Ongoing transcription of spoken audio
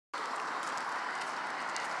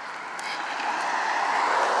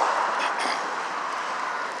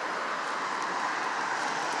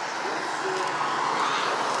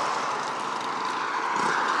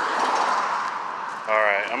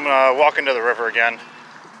walking to the river again.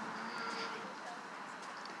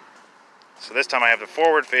 So this time I have the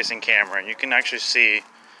forward-facing camera, and you can actually see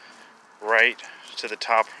right to the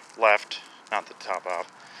top left, not the top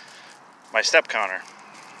off, my step counter.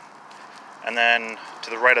 And then to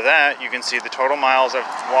the right of that, you can see the total miles I've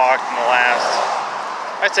walked in the last,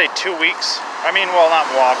 I'd say 2 weeks. I mean, well, not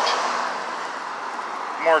walked,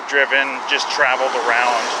 more driven, just traveled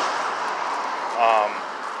around.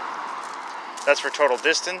 That's for total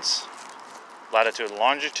distance, latitude and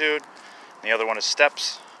longitude. And the other one is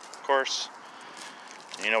steps, of course.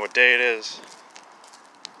 And you know what day it is.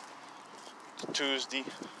 It's Tuesday.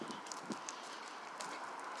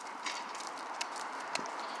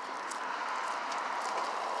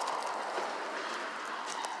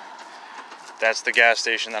 That's the gas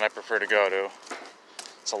station that I prefer to go to.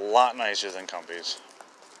 It's a lot nicer than Comfy's.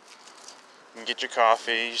 You can get your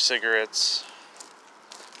coffee, your cigarettes,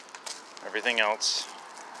 everything else.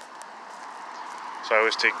 So I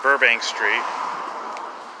always take Burbank Street.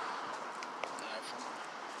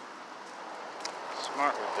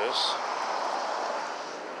 Smart with this.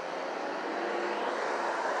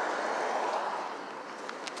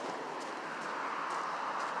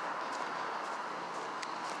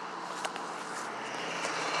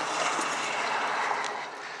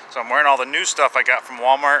 So I'm wearing all the new stuff I got from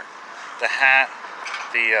Walmart. The hat,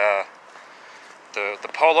 the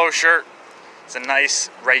polo shirt. It's a nice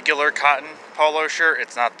regular cotton polo shirt.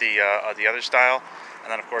 It's not the other style.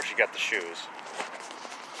 And then of course you got the shoes.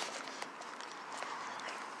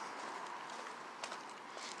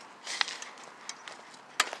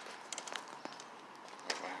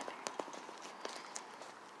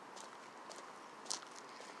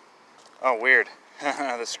 Oh, weird.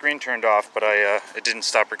 The screen turned off, but it didn't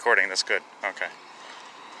stop recording. That's good. Okay.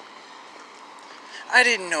 I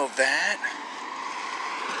didn't know that.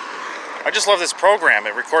 I just love this program.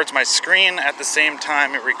 It records my screen at the same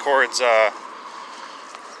time it records the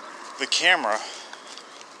camera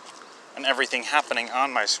and everything happening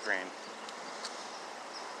on my screen.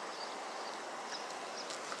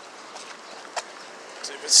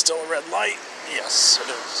 See if it's still a red light. Yes, it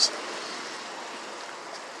is.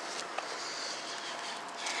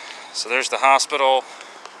 So there's the hospital.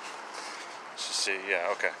 Let's just see, yeah,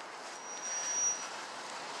 okay.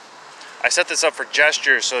 I set this up for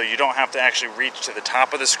gestures so you don't have to actually reach to the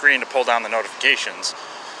top of the screen to pull down the notifications.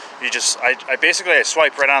 You just, I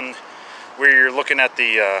swipe right on where you're looking at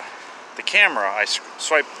the camera. I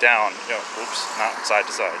swipe down, oops, not side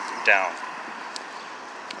to side, down.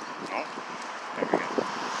 Oh, there we go.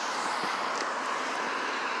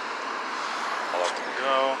 I'll let them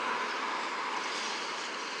go.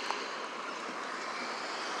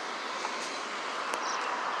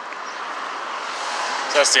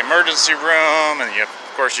 So that's the emergency room, and of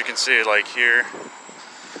course you can see like here,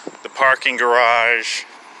 the parking garage.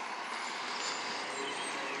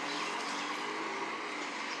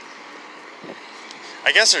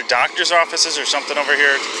 I guess they're doctor's offices or something over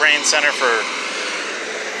here. It's a Crane Center for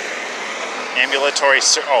ambulatory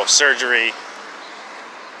surgery,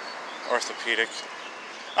 orthopedic.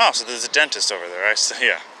 Oh, so there's a dentist over there.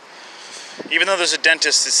 Yeah. Even though there's a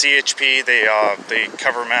dentist at CHP, they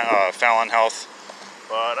cover Fallon Health.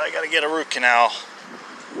 But I gotta get a root canal.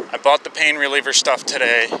 I bought the pain reliever stuff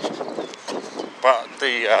today. Bought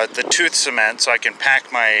the tooth cement so I can pack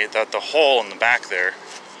the hole in the back there.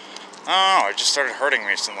 Oh, it just started hurting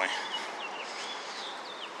recently.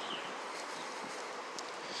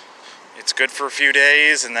 It's good for a few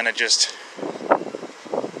days and then it just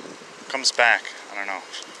comes back. I don't know.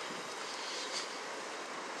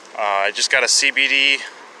 I just got a CBD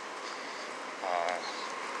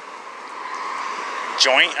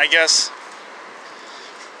joint, I guess.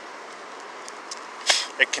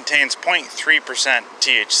 It contains 0.3%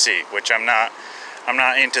 THC, which I'm not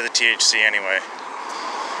into the THC anyway.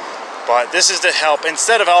 But this is to help,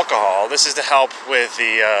 instead of alcohol, this is to help with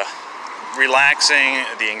the relaxing,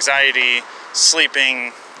 the anxiety,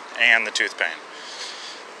 sleeping, and the tooth pain.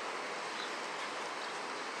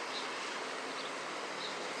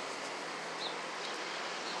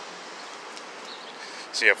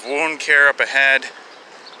 So you have wound care up ahead.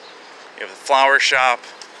 You have the flower shop.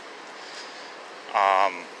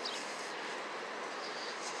 And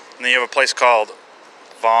then you have a place called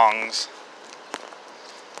Vong's.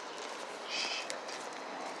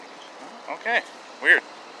 Okay, weird.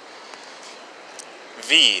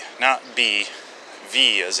 V, not B.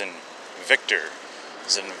 V as in Victor,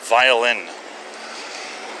 as in violin,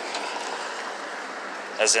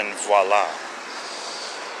 as in voila.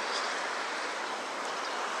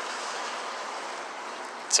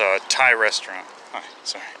 It's a Thai restaurant. Hi,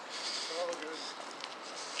 sorry.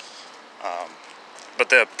 But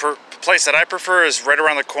the place that I prefer is right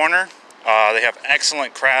around the corner. They have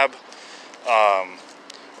excellent crab,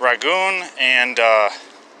 ragoon, and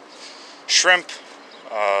shrimp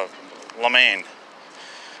lo mein.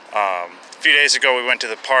 A few days ago we went to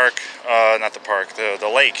the park, not the park,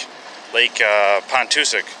 the lake, Lake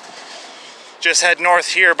Pawtuxet. Just head north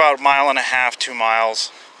here about 1.5 miles, 2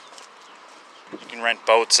 miles. You can rent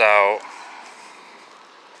boats out.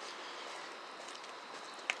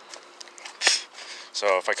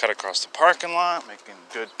 So if I cut across the parking lot, making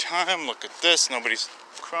good time, look at this, nobody's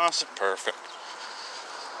crossing, perfect.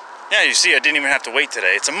 Yeah, you see I didn't even have to wait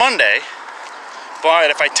today. It's a Monday, but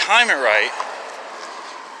if I time it right,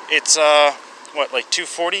 it's what, like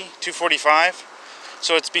 2:40, 2:45?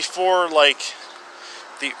 So it's before like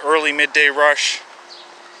the early midday rush,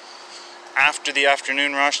 after the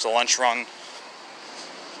afternoon rush, the lunch run.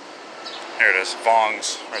 There it is,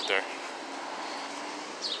 Vong's right there.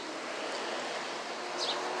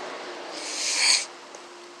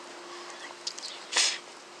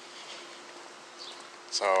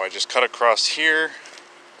 So I just cut across here.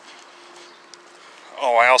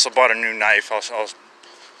 Oh, I also bought a new knife. I'll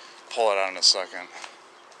pull it out in a second.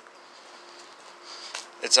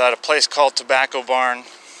 It's at a place called Tobacco Barn.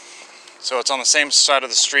 So it's on the same side of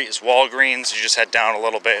the street as Walgreens. You just head down a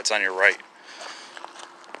little bit, it's on your right.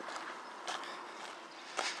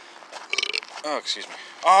 Oh, excuse me.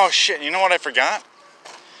 Oh shit, you know what I forgot?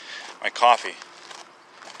 My coffee.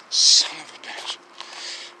 Son of a bitch.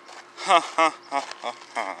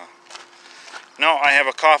 No, I have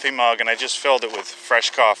a coffee mug and I just filled it with fresh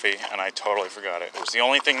coffee and I totally forgot it. It was the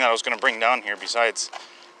only thing that I was going to bring down here besides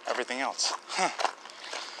everything else.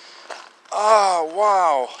 Oh,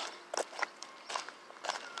 wow.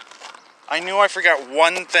 I knew I forgot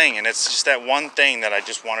one thing, and it's just that one thing that I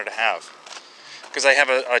just wanted to have. Because I have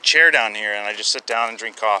a chair down here and I just sit down and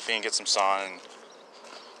drink coffee and get some sun and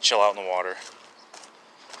chill out in the water.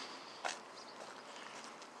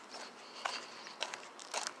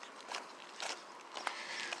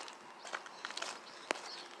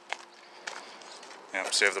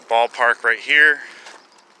 Yep, so you have the ballpark right here.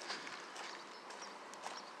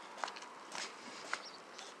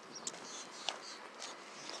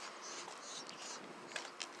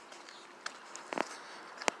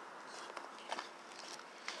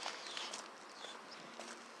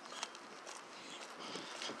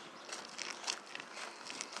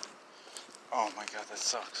 Oh my god, that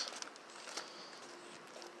sucks.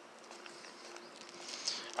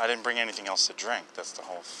 I didn't bring anything else to drink, that's the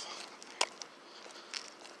whole...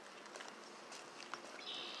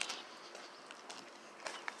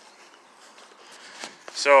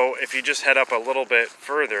 So if you just head up a little bit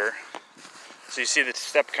further, so you see the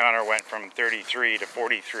step counter went from 33 to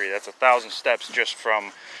 43. That's 1,000 steps just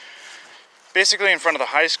from basically in front of the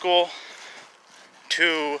high school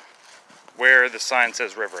to where the sign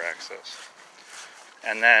says river access.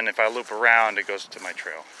 And then if I loop around, it goes to my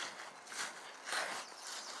trail.